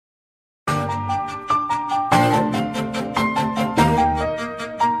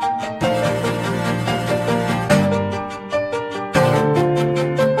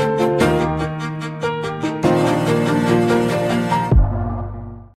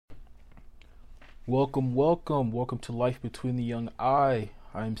Welcome to Life Between the Young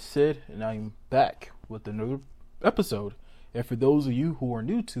I'm Sid, and I'm back with another episode. And for those of you who are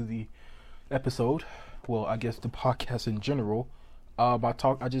new to the episode, well, I guess the podcast in general, I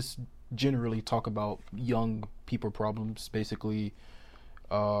just generally talk about young people problems, basically,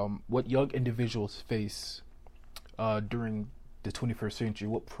 what young individuals face during the 21st century,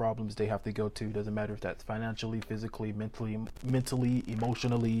 what problems they have to go to. Doesn't matter if that's financially, physically, mentally,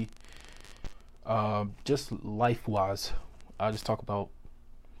 emotionally, just life wise. I just talk about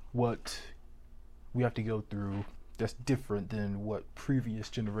what we have to go through that's different than what previous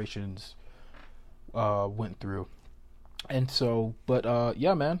generations went through. And so, but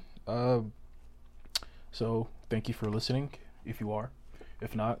yeah, man. So thank you for listening. If you are,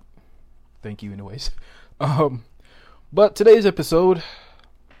 if not, thank you anyways. Um, but today's episode,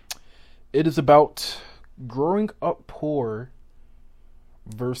 it is about growing up poor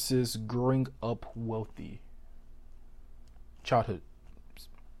versus growing up wealthy. Childhood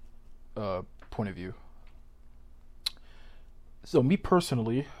point of view. So me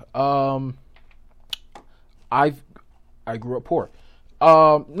personally, I've I grew up poor.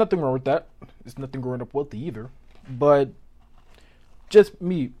 Nothing wrong with that. There's nothing growing up wealthy either. But just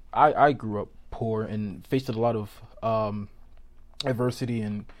me, I grew up poor and faced a lot of adversity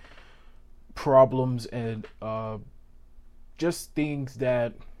and problems and just things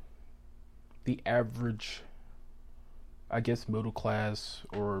that the average, I guess, middle class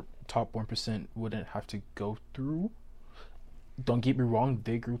or top 1% wouldn't have to go through. Don't get me wrong,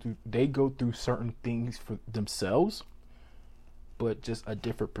 they go through certain things for themselves, but just a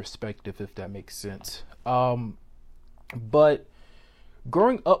different perspective, if that makes sense. But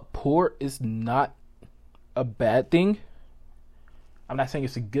growing up poor is not a bad thing. I'm not saying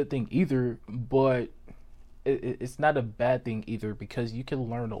it's a good thing either, but it's not a bad thing either, because you can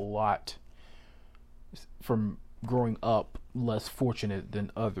learn a lot from growing up less fortunate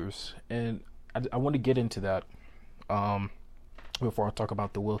than others. And I want to get into that before I talk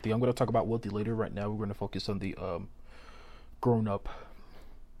about the wealthy. I'm going to talk about wealthy later. Right now, we're going to focus on the grown up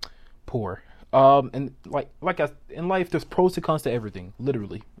poor. And in life, there's pros and cons to everything.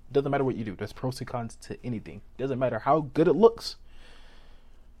 Literally, doesn't matter what you do. There's pros and cons to anything. Doesn't matter how good it looks.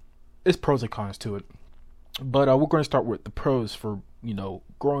 It's pros and cons to it. But we're going to start with the pros for,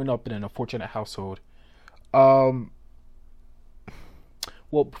 growing up in an unfortunate household. Well,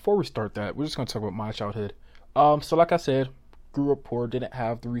 before we start that, we're just going to talk about my childhood. So like I said, grew up poor, didn't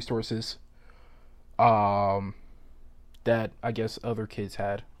have the resources that I guess other kids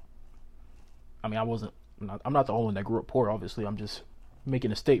had. I mean, I'm not the only one that grew up poor, obviously. I'm just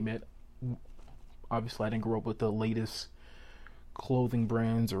making a statement. Obviously, I didn't grow up with the latest clothing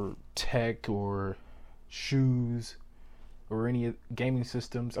brands or tech or shoes or any gaming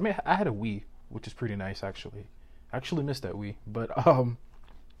systems. I mean, I had a Wii, which is pretty nice actually. I actually missed that Wii, but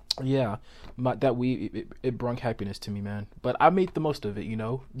yeah, that Wii, it brought happiness to me, man. But I made the most of it.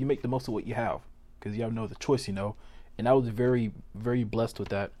 You make the most of what you have because you have no other choice, and I was very, very blessed with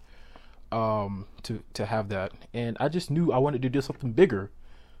that, to have that. And I just knew I wanted to do something bigger,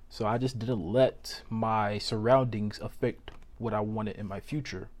 so I just didn't let my surroundings affect what I wanted in my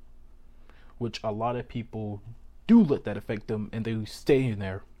future, which a lot of people do let that affect them, and they stay in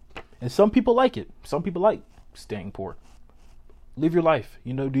there. And some people like it. Some people like staying poor. Live your life,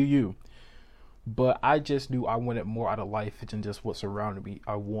 do you. But I just knew I wanted more out of life than just what surrounded me.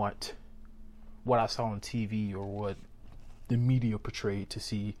 I want what I saw on TV or what the media portrayed to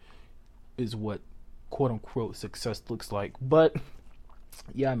see is what quote unquote success looks like. But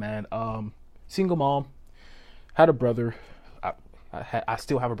yeah, man, single mom, had a brother. I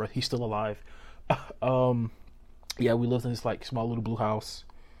still have a brother. He's still alive. Yeah, we lived in this small little blue house.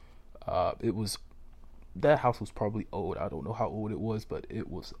 That house was probably old. I don't know how old it was, but it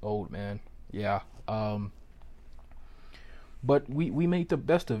was old, man. Yeah. But we made the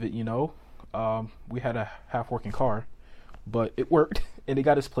best of it, We had a half working car, but it worked and it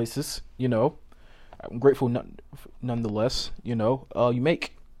got us places, I'm grateful nonetheless, you have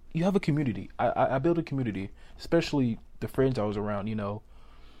a community. I built a community, especially the friends I was around,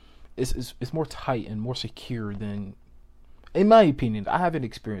 it's more tight and more secure than, in my opinion. I haven't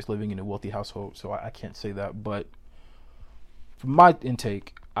experienced living in a wealthy household, so I can't say that. But from my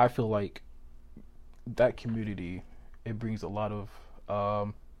intake, I feel like that community, it brings a lot of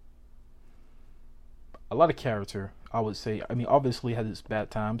character, I would say. I mean, obviously, it has its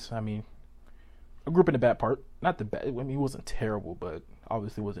bad times. I mean, I grew up in the bad part. Not the bad. I mean, it wasn't terrible, but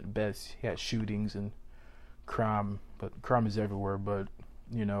obviously, it wasn't best. He had shootings and crime, but crime is everywhere. But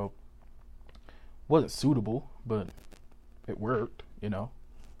wasn't suitable, but it worked.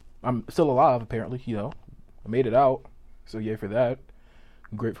 I'm still alive, apparently. I made it out, so yay for that.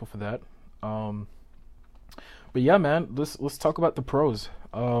 I'm grateful for that. But yeah, man, let's talk about the pros.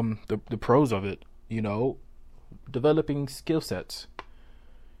 The pros of it. Developing skill sets.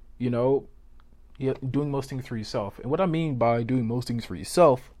 You know, yeah, doing most things for yourself. And what I mean by doing most things for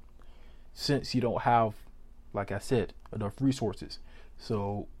yourself, since you don't have, like I said, enough resources,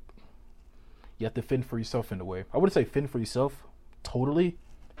 so you have to fend for yourself in a way. I wouldn't say fend for yourself totally.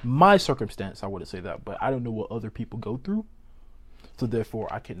 My circumstance, I wouldn't say that, but I don't know what other people go through, so therefore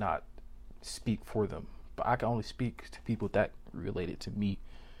I cannot speak for them. But I can only speak to people that related to me.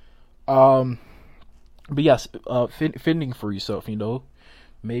 But yes, fending for yourself.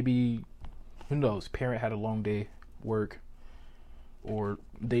 Maybe, who knows, parent had a long day work, or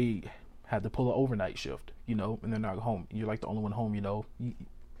they had to pull an overnight shift, and they're not home. You're like the only one home,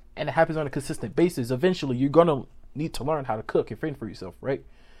 and it happens on a consistent basis. Eventually, you're going to need to learn how to cook and fend for yourself, right?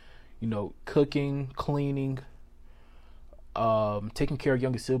 Cooking, cleaning, taking care of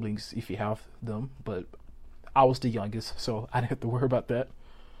younger siblings if you have them. But I was the youngest, so I didn't have to worry about that.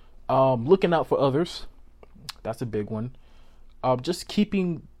 Looking out for others, that's a big one. Just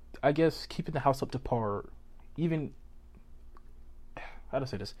keeping the house up to par. Even, how to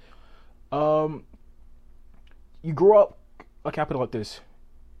say this? You grow up, okay, I'll put it like this.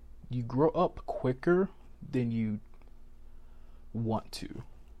 You grow up quicker than you want to,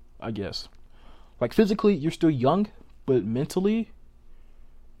 I guess. Like physically, you're still young, but mentally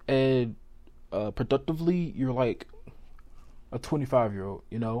and productively, you're like a 25-year-old,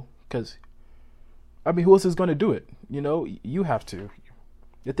 because who else is going to do it? You have to.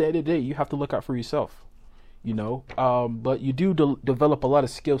 At the end of the day, you have to look out for yourself. But you do develop a lot of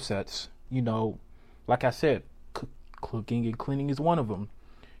skill sets. Like I said, cooking and cleaning is one of them.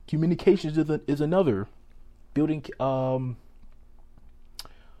 Communications is another. Building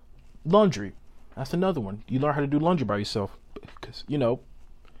laundry, that's another one. You learn how to do laundry by yourself, because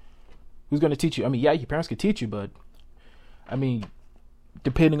who's going to teach you? Yeah, your parents can teach you, but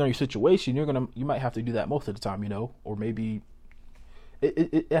depending on your situation, you might have to do that most of the time, or maybe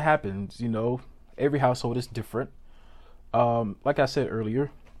it happens, every household is different. Like I said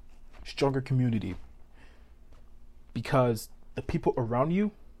earlier, stronger community, because the people around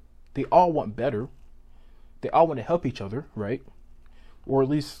you, they all want better. They all want to help each other, right? Or at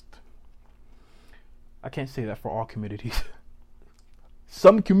least, I can't say that for all communities.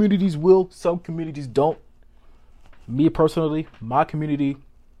 Some communities will, some communities don't. Me personally, my community,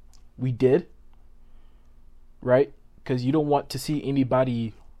 we did, right? Because you don't want to see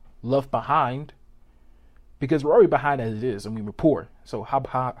anybody left behind, because we're already behind as it is. We're poor. So how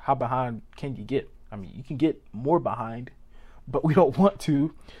behind can you get? You can get more behind, but we don't want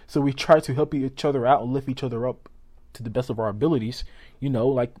to. So we try to help each other out and lift each other up to the best of our abilities.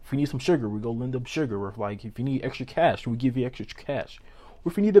 Like if we need some sugar, we go lend them sugar. Or if you need extra cash, we give you extra cash.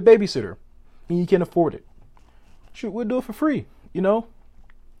 Or if you need a babysitter and you can't afford it, shoot, we'll do it for free.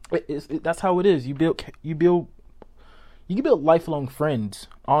 That's how it is. You can build lifelong friends.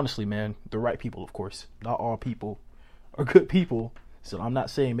 Honestly, man, the right people, of course. Not all people are good people. So I'm not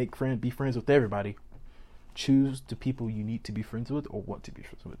saying be friends with everybody. Choose the people you need to be friends with or want to be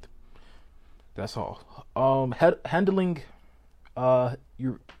friends with. That's all. Handling,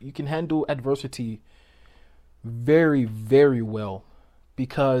 you can handle adversity very, very well,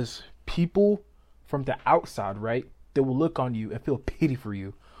 because people from the outside, right, they will look on you and feel pity for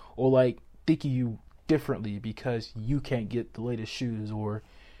you, or think of you differently because you can't get the latest shoes, or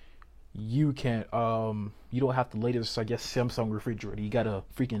you can't, you don't have the latest, I guess, Samsung refrigerator. You got a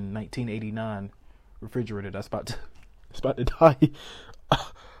freaking 1989 refrigerator that's about to die.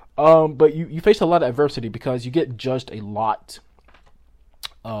 But you face a lot of adversity because you get judged a lot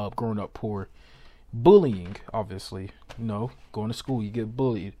growing up poor. Bullying, obviously, going to school, you get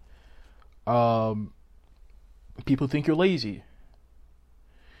bullied. People think you're lazy.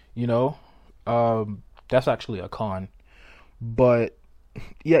 That's actually a con. But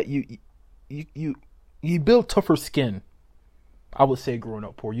yeah, you build tougher skin. I would say growing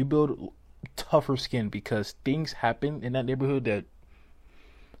up poor, you build tougher skin because things happen in that neighborhood that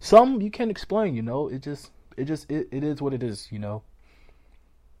some you can't explain. It is what it is.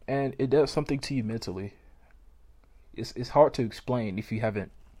 And it does something to you mentally. It's hard to explain if you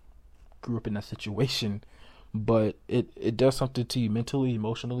haven't grew up in that situation, but it does something to you mentally,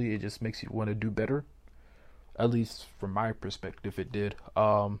 emotionally. It just makes you want to do better. At least from my perspective, it did.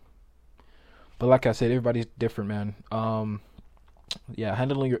 But like I said, everybody's different, man. Yeah,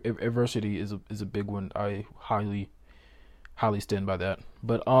 handling your adversity is a big one. I highly stand by that.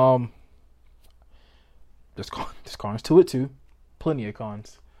 But there's cons to it too. Plenty of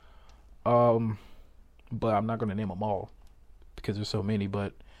cons. Um, but I'm not gonna name them all because there's so many.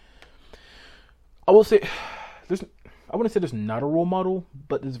 But I will say there's I wouldn't say there's not a role model,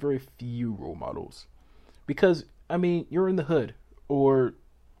 but there's very few role models because I mean you're in the hood, or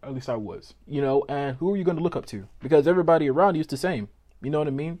at least I was, and who are you going to look up to? Because everybody around you is the same. You know what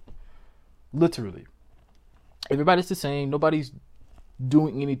I mean? Literally, everybody's the same. Nobody's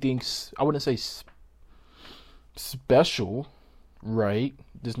doing anything. I wouldn't say special, right?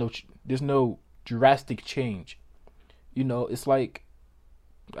 There's no drastic change. It's like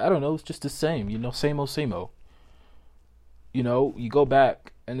I don't know. It's just the same. Same old, same old. You go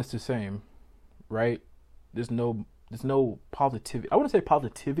back and it's the same, right? There's no positivity. I wouldn't say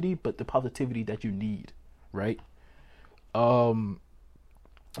positivity, but the positivity that you need, right? Um,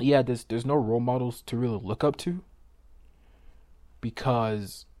 yeah, there's no role models to really look up to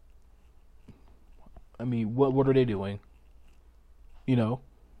because I mean, what are they doing? You know,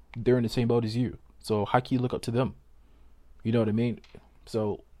 they're in the same boat as you. So how can you look up to them? You know what I mean?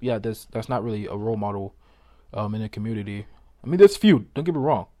 So yeah, that's not really a role model in a community. I mean, there's few. Don't get me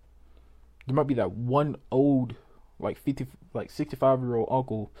wrong. There might be that one old, like 50, like 65-year-old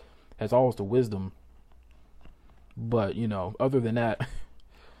uncle has all the wisdom. But other than that,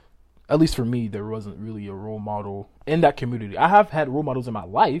 at least for me, there wasn't really a role model in that community. I have had role models in my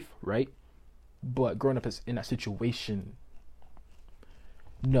life, right? But growing up in that situation,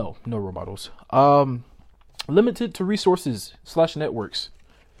 no role models. Limited to resources / networks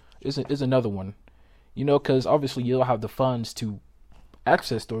is another one. Because obviously you don't have the funds to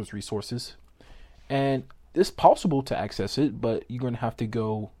access those resources, and it's possible to access it, but you're going to have to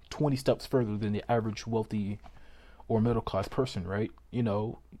go 20 steps further than the average wealthy or middle class person, right?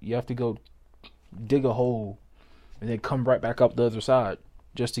 You have to go dig a hole and then come right back up the other side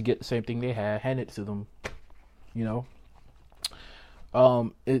just to get the same thing they had handed to them.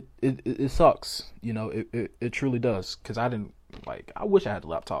 It sucks. It truly does, because I didn't I wish I had a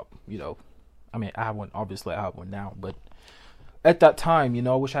laptop. I mean, I have one. Obviously, I have one now, but at that time,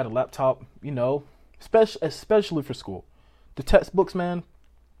 I wish I had a laptop. Especially for school. The textbooks, man,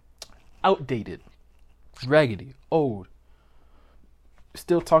 outdated, raggedy, old.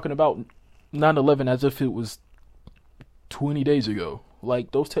 Still talking about 9/11 as if it was 20 days ago.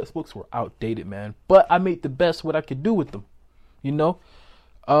 Like, those textbooks were outdated, man. But I made the best what I could do with them.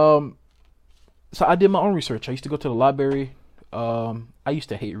 So I did my own research. I used to go to the library. I used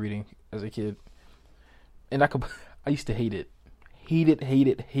to hate reading as a kid, and I used to hate it,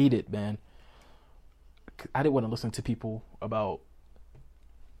 man. I didn't want to listen to people about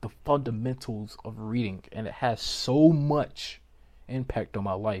the fundamentals of reading, and it has so much impact on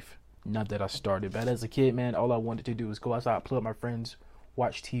my life. Not that I started, but as a kid, man, all I wanted to do was go outside, play with my friends,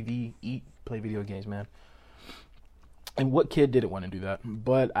 watch TV, eat, play video games, man. And what kid didn't want to do that?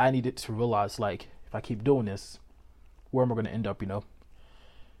 But I needed to realize, if I keep doing this, where am I going to end up,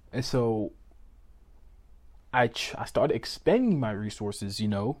 And so I started expanding my resources,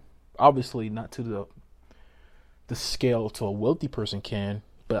 obviously not to the scale to a wealthy person can,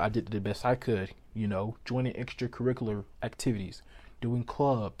 but I did the best I could, joining extracurricular activities, doing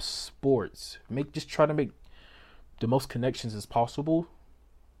clubs, sports, try to make the most connections as possible.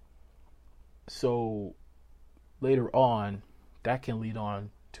 So later on, that can lead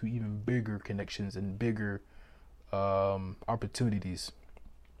on to even bigger connections and bigger opportunities.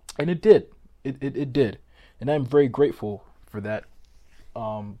 And it did. It did. And I'm very grateful for that.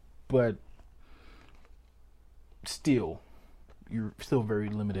 But still, you're still very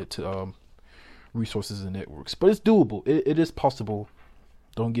limited to resources and networks. But it's doable. It is possible.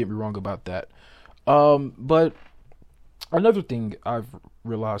 Don't get me wrong about that. But another thing I've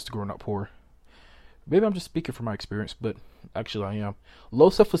realized growing up poor, maybe I'm just speaking from my experience, but actually I am. Low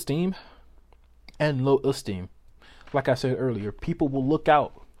self-esteem and low esteem. Like I said earlier, people will look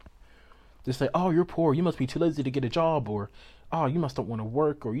out. They say, oh, you're poor. You must be too lazy to get a job. Or, oh, you must don't want to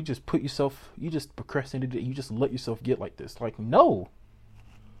work. Or you just procrastinated. You just let yourself get like this. No.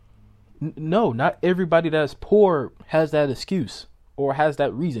 No, not everybody that's poor has that excuse or has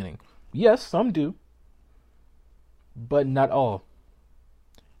that reasoning. Yes, some do. But not all.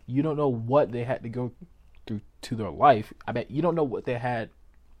 You don't know what they had to go through to their life. I bet you don't know what they had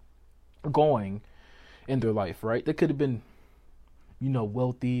going in their life, right? They could have been,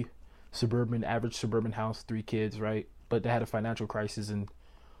 wealthy, average suburban house, 3 kids, right? But they had a financial crisis and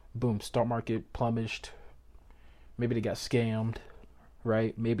boom, stock market plummeted. Maybe they got scammed,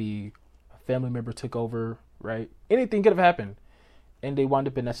 right? Maybe a family member took over, right? Anything could have happened. And they wound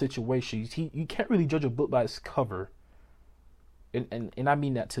up in that situation. You can't really judge a book by its cover. And I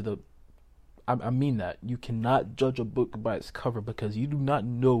mean that to the I mean that. You cannot judge a book by its cover because you do not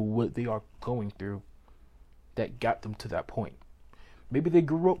know what they are going through that got them to that point. Maybe they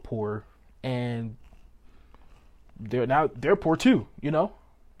grew up poor and they're poor too, you know?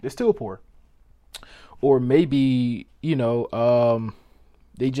 They're still poor. Or maybe,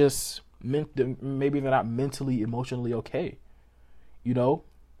 they just maybe they're not mentally, emotionally okay. You know?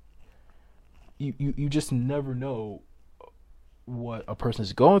 You just never know what a person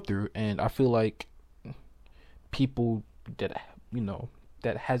is going through, and I feel like people that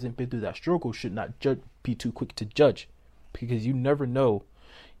that hasn't been through that struggle should not be too quick to judge, because you never know.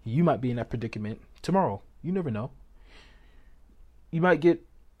 You might be in that predicament tomorrow. You never know. You might get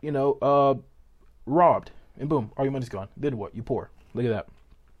robbed, and boom, all your money's gone. Then what? You're poor. Look at that.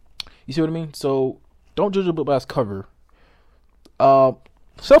 You see what I mean? So don't judge a book by its cover.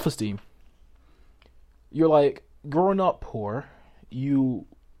 Self-esteem. You're like, growing up poor, you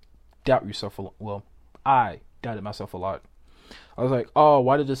doubt yourself a lot. Well, I doubted myself a lot. I was like, oh,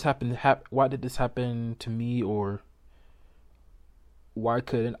 why did this happen? Why did this happen to me? Or why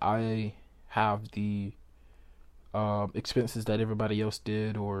couldn't I have the expenses that everybody else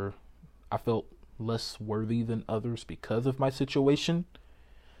did? Or I felt less worthy than others because of my situation.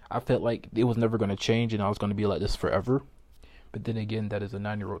 I felt like it was never going to change and I was going to be like this forever. But then again, that is a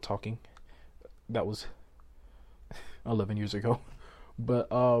 9-year-old talking. That was 11 years ago. But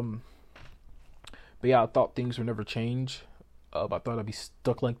yeah, I thought things would never change. I thought I'd be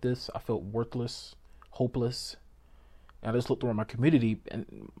stuck like this. I felt worthless, hopeless. And I just looked around my community,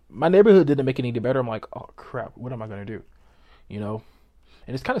 and my neighborhood didn't make it any better. I'm like, oh crap, what am I gonna do? And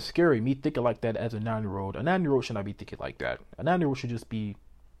it's kind of scary me thinking like that as a 9-year-old. A 9-year-old should not be thinking like that. A 9-year-old should just be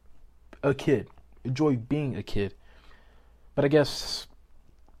a kid, enjoy being a kid. But I guess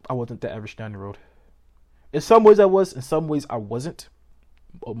I wasn't the average 9-year-old. In some ways I was, in some ways I wasn't,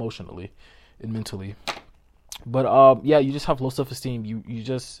 emotionally and mentally. But yeah, you just have low self-esteem. You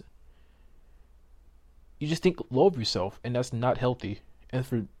just think low of yourself, and that's not healthy.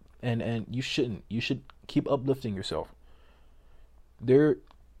 And you shouldn't. You should keep uplifting yourself. There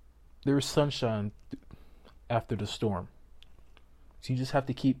is sunshine after the storm. So you just have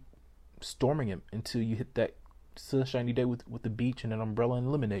to keep storming it until you hit that sunshiny day with the beach and an umbrella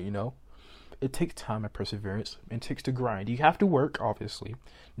and lemonade, It takes time and perseverance, and it takes to grind. You have to work, obviously,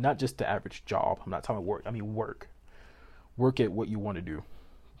 not just the average job. I'm not talking about work. I mean work. Work at what you want to do.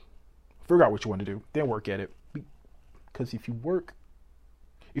 Figure out what you want to do, then work at it. Because if you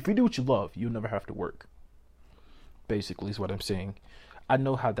do what you love, you'll never have to work. Basically, is what I'm saying. I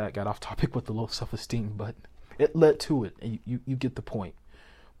know how that got off topic with the low self-esteem, but it led to it, and you get the point.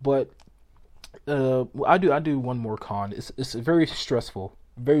 But I do one more con. It's very stressful,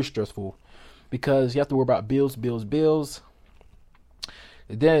 because you have to worry about bills. And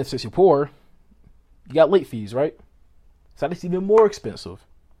then since you're poor, you got late fees, right? So that's even more expensive,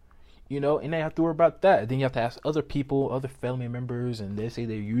 and then you have to worry about that. Then you have to ask other people, other family members, and they say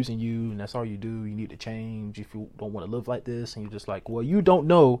they're using you, and that's all you do. You need to change if you don't want to live like this. And you're just like, well, you don't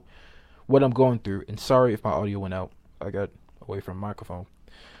know what I'm going through. And sorry if my audio went out. I got away from the microphone.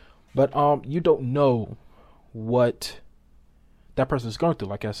 But you don't know what that person is going through,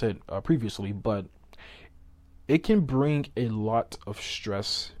 like I said previously. But it can bring a lot of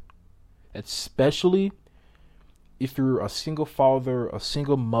stress, especially if you're a single father, a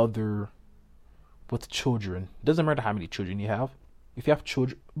single mother with children. Doesn't matter how many children you have. If you have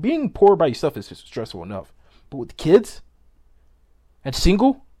children, being poor by yourself is stressful enough. But with kids and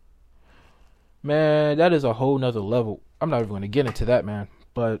single, man, that is a whole nother level. I'm not even going to get into that, man.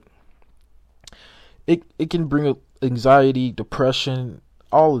 But it can bring up anxiety, depression,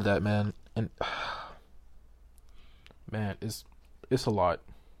 all of that, man. And man, it's a lot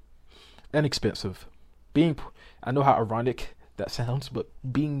and expensive. I know how ironic that sounds, but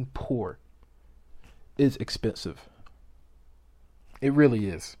being poor is expensive. It really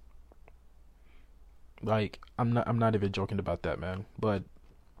is. Like, I'm not even joking about that, man. But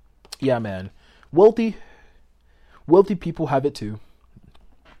yeah, man, wealthy people have it too.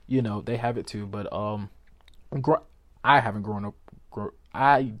 They have it too. But I haven't grown up.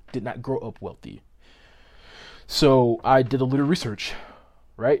 I did not grow up wealthy. So I did a little research,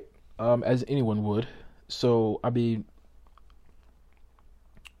 right? As anyone would. So, I mean,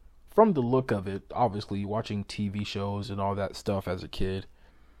 from the look of it, obviously watching TV shows and all that stuff as a kid,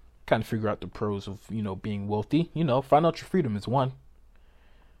 kind of figure out the pros of, being wealthy. Financial freedom is one.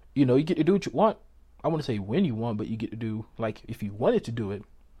 You get to do what you want. I want to say when you want, but you get to do, like, if you wanted to do it,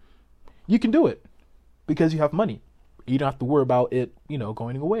 you can do it because you have money. You don't have to worry about it,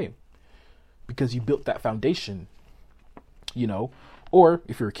 going away because you built that foundation, Or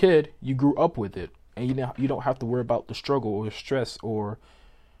if you're a kid, you grew up with it, and you don't have to worry about the struggle or the stress or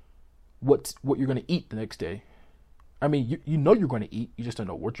what you're gonna eat the next day. I mean, you know you're gonna eat, you just don't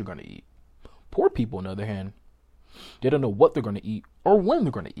know what you're gonna eat. Poor people, on the other hand, they don't know what they're gonna eat or when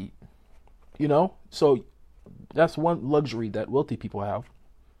they're gonna eat. So that's one luxury that wealthy people have.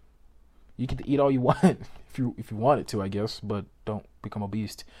 You get to eat all you want if you wanted to, I guess, but don't become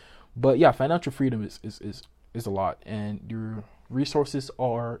obese. But yeah, financial freedom is a lot, and your resources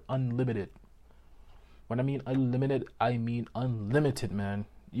are unlimited. When I mean unlimited, I mean unlimited, man.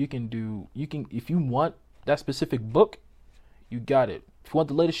 You can if you want that specific book, you got it. If you want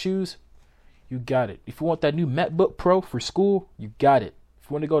the latest shoes, you got it. If you want that new MacBook Pro for school, you got it. If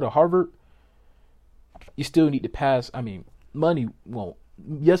you want to go to Harvard, you still need to pass. I mean, money won't.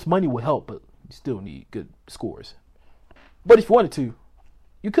 Yes, money will help, but you still need good scores. But if you wanted to,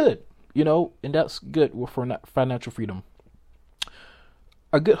 you could, and that's good for financial freedom.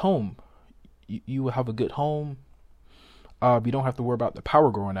 A good home. You will have a good home. You don't have to worry about the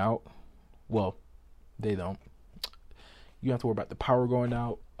power going out. Well, they don't. You don't have to worry about the power going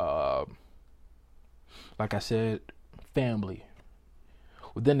out. Like I said, family.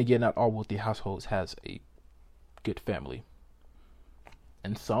 Well, then again, not all wealthy households has a good family.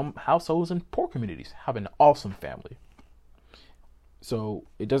 And some households in poor communities have an awesome family. So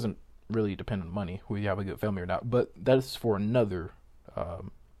it doesn't really depend on money, whether you have a good family or not. But that's for another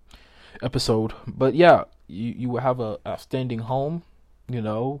episode. But yeah, you will have a outstanding home.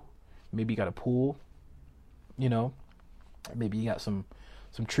 Maybe you got a pool. Maybe you got some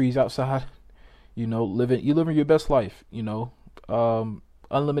trees outside. Living your best life.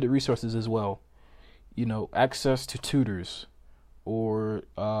 Unlimited resources as well. Access to tutors or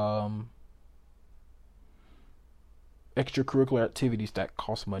extracurricular activities that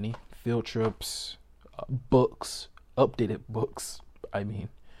cost money, field trips, books, updated books. I mean,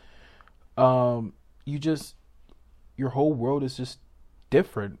 your whole world is just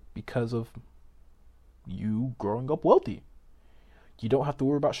different because of you growing up wealthy. You don't have to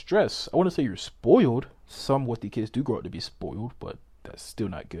worry about stress. I wouldn't say you're spoiled. Some wealthy kids do grow up to be spoiled, but that's still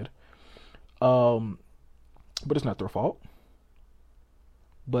not good. But it's not their fault.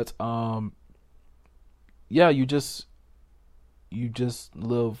 But yeah, you just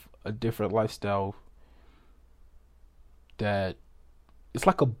live a different lifestyle that it's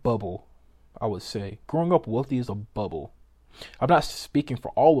like a bubble, I would say. Growing up wealthy is a bubble. I'm not speaking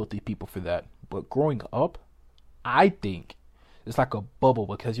for all wealthy people for that, but growing up, I think it's like a bubble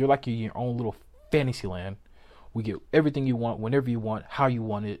because you're like in your own little fantasy land. We get everything you want, whenever you want, how you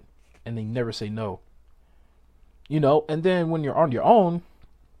want it, and they never say no. And then when you're on your own,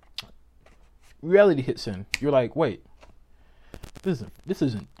 reality hits in. You're like, wait, this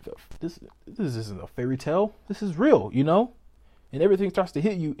isn't a fairy tale. This is real, and everything starts to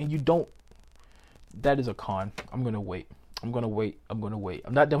hit you, and you don't. That is a con. I'm gonna wait. I'm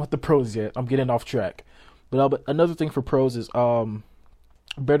not done with the pros yet. I'm getting off track. But another thing for pros is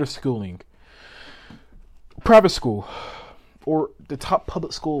better schooling. Private school or the top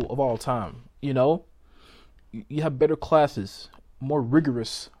public school of all time. You have better classes, more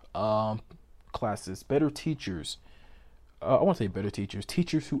rigorous classes, better teachers. I want to say better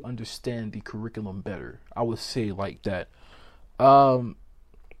teachers who understand the curriculum better. I would say like that.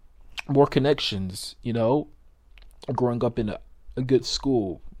 More connections, growing up in a good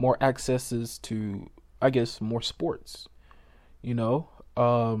school, more accesses to, I guess, more sports,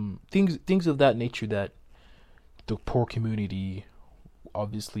 things of that nature that the poor community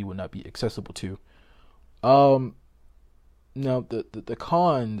obviously would not be accessible to. Now the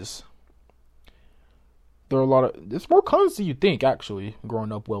cons, there's more cons than you think, actually,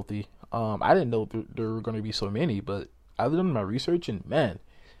 growing up wealthy. I didn't know there were going to be so many, but I've done my research and man,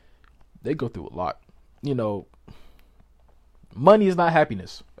 they go through a lot. Money is not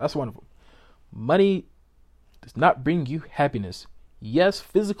happiness. That's one of them. Money does not bring you happiness. Yes,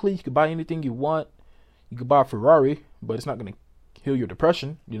 physically, you can buy anything you want. You can buy a Ferrari, but it's not going to heal your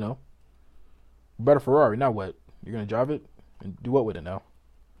depression, You bought a Ferrari, now what? You're going to drive it and do what with it now?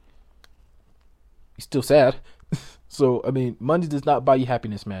 You're still sad. So, I mean, money does not buy you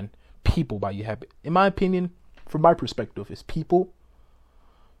happiness, man. People buy you happiness. In my opinion, from my perspective, it's people.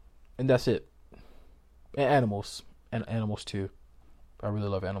 And that's it. And animals. And animals too. I really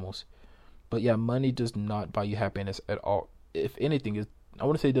love animals. But yeah, money does not buy you happiness at all. If anything, I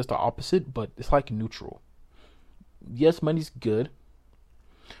want to say just the opposite, but it's like neutral. Yes, money's good,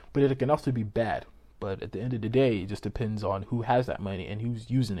 but it can also be bad. But at the end of the day, it just depends on who has that money and who's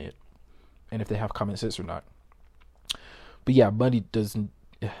using it, and if they have common sense or not. But yeah, money doesn't.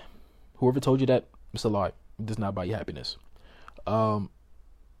 Whoever told you that, it's a lie. It does not buy you happiness. Um,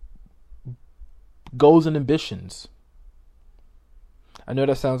 Goals and ambitions. I know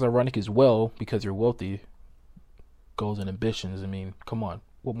that sounds ironic as well because you're wealthy. Goals and ambitions. I mean, come on.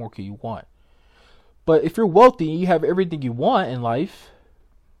 What more can you want? But if you're wealthy and you have everything you want in life,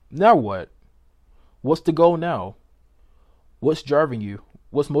 now what? What's the goal now? What's driving you?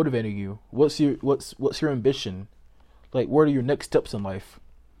 What's motivating you? What's your ambition? Like, what are your next steps in life?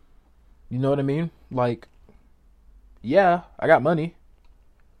 You know what I mean? Like, yeah, I got money.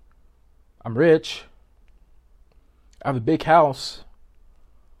 I'm rich. I have a big house.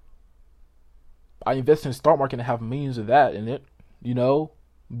 I invest in the stock market and have millions of that in it, you know?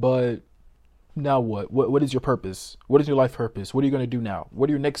 But now what? What is your purpose? What is your life purpose? What are you going to do now? What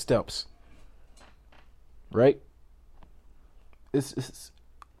are your next steps? Right? It's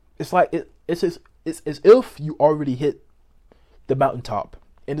like it's as if you already hit the mountaintop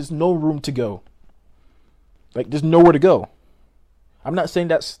and there's no room to go. Like, there's nowhere to go. I'm not saying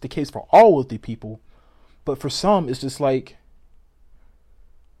that's the case for all wealthy people, but for some, it's just like,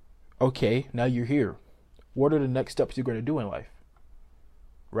 okay, now you're here. What are the next steps you're going to do in life?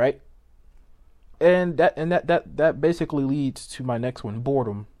 Right? And that basically leads to my next one,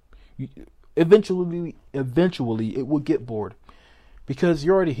 boredom. Eventually it will get bored because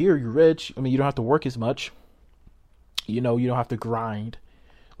you're already here. You're rich. I mean, you don't have to work as much. You know, you don't have to grind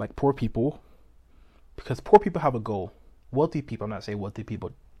like poor people because poor people have a goal. Wealthy people, I'm not saying wealthy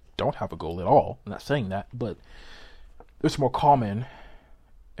people don't have a goal at all. I'm not saying that, but it's more common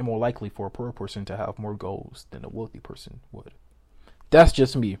and more likely for a poor person to have more goals than a wealthy person would. That's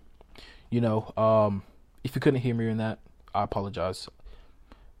just me. You know, if you couldn't hear me in that, I apologize.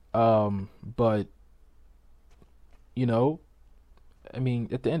 But, you know, I mean,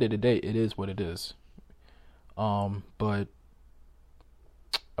 at the end of the day, it is what it is. But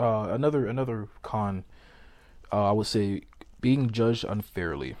another con, I would say, being judged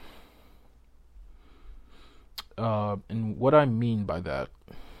unfairly. And what I mean by that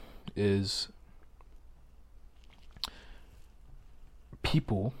is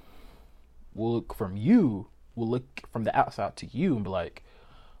people will look from the outside to you and be like,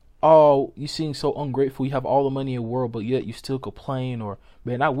 oh, you seem so ungrateful. You have all the money in the world, but yet you still complain. Or,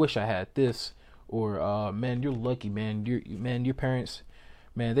 man, I wish I had this. Or, man, you're lucky, man. Your parents,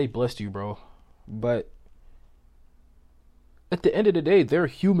 man, they blessed you, bro. But at the end of the day, they're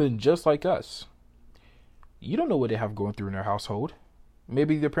human just like us. You don't know what they have going through in their household.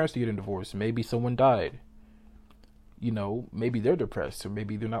 Maybe their parents are getting divorced. Maybe someone died. You know, maybe they're depressed, or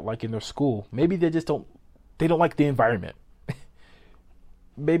maybe they're not liking their school. Maybe they don't like the environment.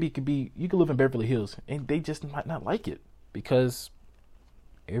 Maybe it could be, you could live in Beverly Hills and they just might not like it because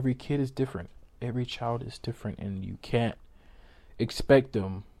every kid is different. Every child is different, and you can't expect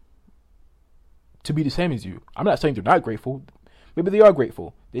them to be the same as you. I'm not saying they're not grateful. Maybe they are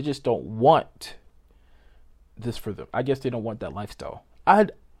grateful. They just don't want this for them. I guess they don't want that lifestyle. I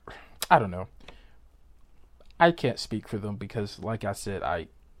don't know. I can't speak for them because, like I said, I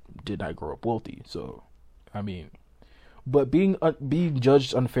did not grow up wealthy. So, I mean, but being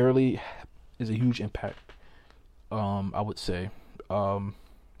judged unfairly is a huge impact. I would say.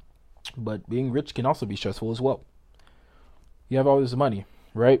 But being rich can also be stressful as well. You have all this money,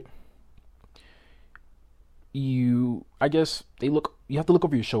 right? I guess you have to look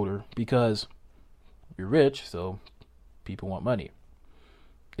over your shoulder because you're rich, so people want money.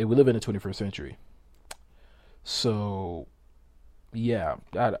 And we live in the 21st century. So, yeah,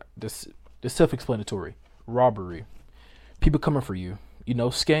 this self-explanatory. Robbery, people coming for you, you know,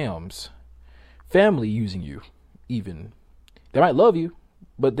 scams, family using you, even. They might love you,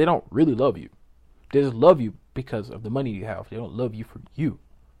 but they don't really love you. They just love you because of the money you have. They don't love you for you.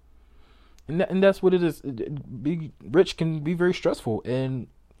 And that's what it is. Being rich can be very stressful and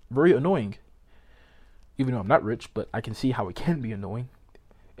very annoying. Even though I'm not rich, but I can see how it can be annoying.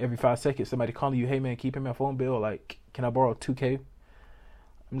 Every 5 seconds, somebody calling you, hey man, keep paying my phone bill. Like, can I borrow $2K?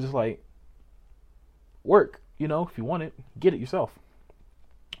 I'm just like, work, you know, if you want it, get it yourself.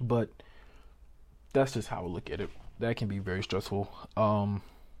 But that's just how I look at it. That can be very stressful.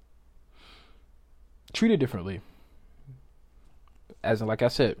 Treat it differently. As in, like I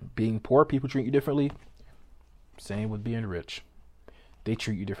said, being poor, people treat you differently. Same with being rich. They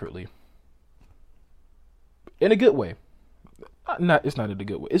treat you differently. In a good way. It's not in a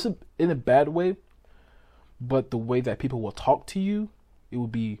good way. It's in a bad way. But the way that people will talk to you, it will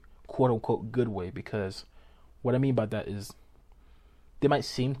be quote unquote good way. Because what I mean by that is they might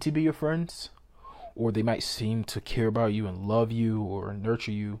seem to be your friends, or they might seem to care about you and love you or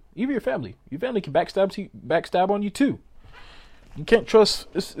nurture you. Even your family. Your family can backstab on you too. You can't trust.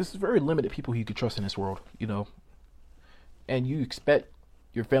 It's very limited people who you can trust in this world, you know. and you expect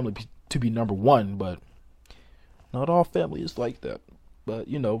your family to be number one, but not all family is like that. But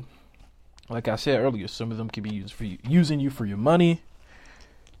like I said earlier, some of them can be using you for your money,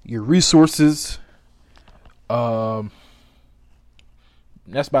 your resources. That's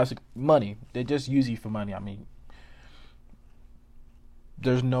basic money. They just use you for money. I mean,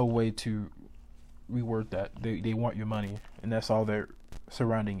 there's no way to reword that. They want your money, and that's all they're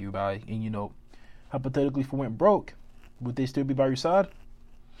surrounding you by. And hypothetically, if it went broke, would they still be by your side?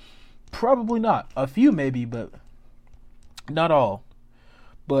 Probably not. A few maybe, but not all.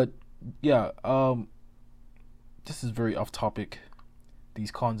 But yeah, this is very off topic,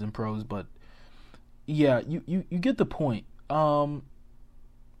 these cons and pros, but yeah, you get the point.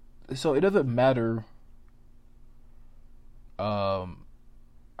 So it doesn't matter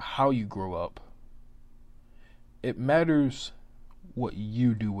how you grow up. It matters what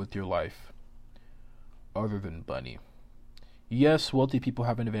you do with your life other than money. Yes, wealthy people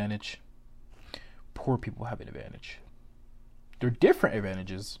have an advantage. Poor people have an advantage. They're different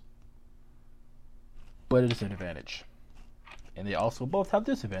advantages, but it is an advantage. And they also both have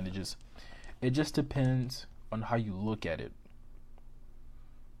disadvantages. It just depends on how you look at it.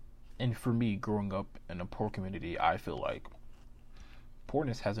 And for me, growing up in a poor community, I feel like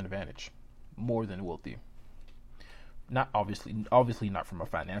poorness has an advantage more than wealthy. Not obviously not from a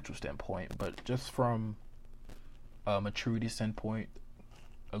financial standpoint, but just from a maturity standpoint,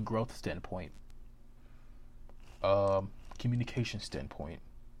 a growth standpoint, communication standpoint,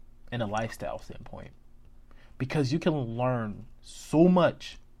 and a lifestyle standpoint. Because you can learn so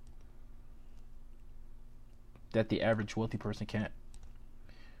much that the average wealthy person can't.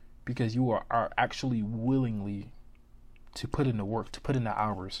 Because you are actually willingly to put in the work, to put in the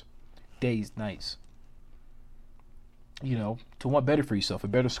hours, days, nights. To want better for yourself, a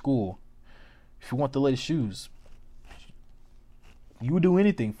better school. If you want the latest shoes, you would do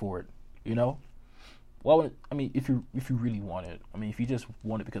anything for it. Well, I mean, if you really want it. I mean, if you just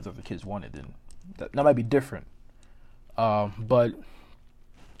want it because other kids want it, then that might be different. But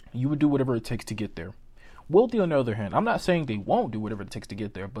you would do whatever it takes to get there. Wealthy, on the other hand, I'm not saying they won't do whatever it takes to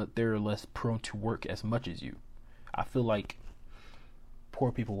get there, but they're less prone to work as much as you. I feel like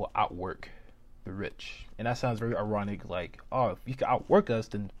poor people will outwork the rich. And that sounds very ironic, like, oh, if you can outwork us,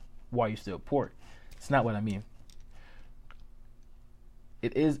 then why are you still poor? It's not what I mean.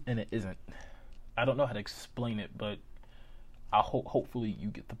 It is and it isn't. I don't know how to explain it, but hopefully you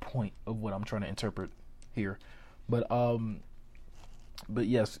get the point of what I'm trying to interpret here. But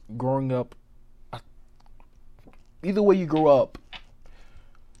yes, growing up, either way you grow up,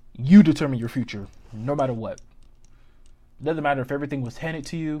 you determine your future, no matter what. It doesn't matter if everything was handed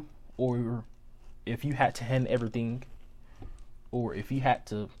to you, or if you had to hand everything, or if you had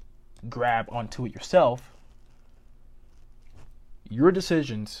to grab onto it yourself. Your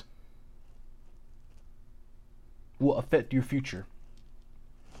decisions will affect your future,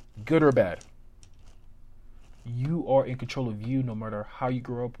 good or bad. You are in control of you, no matter how you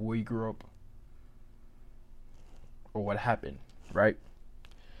grew up, where you grew up, or what happened, right?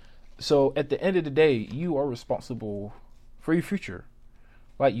 So at the end of the day, you are responsible for your future.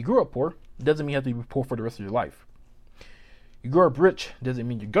 Like, you grew up poor, doesn't mean you have to be poor for the rest of your life. You grew up rich, doesn't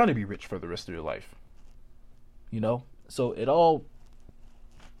mean you're gonna be rich for the rest of your life. So it all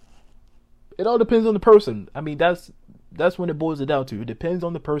depends on the person. I mean, that's when it boils it down to. It depends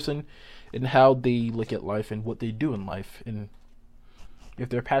on the person and how they look at life and what they do in life, and if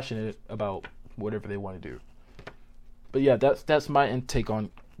they're passionate about whatever they want to do. But yeah, that's my intake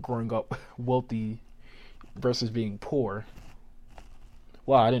on growing up wealthy versus being poor.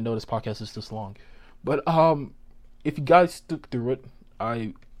 Wow, I didn't know this podcast is this long. But if you guys stuck through it,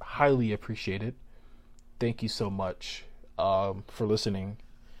 I highly appreciate it. Thank you so much for listening.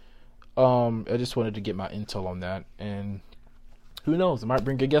 I just wanted to get my intel on that, and who knows, I might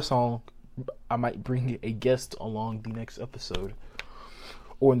bring a guest along the next episode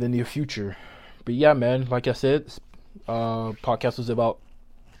or in the near future. But yeah, man, like I said, podcast was about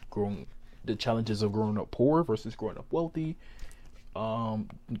the challenges of growing up poor versus growing up wealthy. Got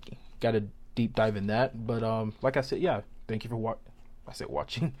a deep dive in that, but like I said, yeah, thank you for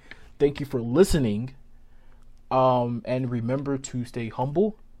watching. Thank you for listening. And remember to stay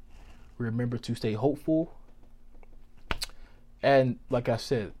humble. Remember to stay hopeful. And like I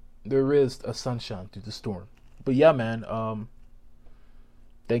said, there is a sunshine through the storm. But yeah, man,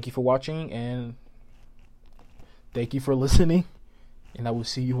 thank you for watching, and thank you for listening, and I will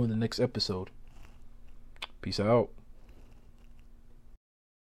see you in the next episode. Peace out.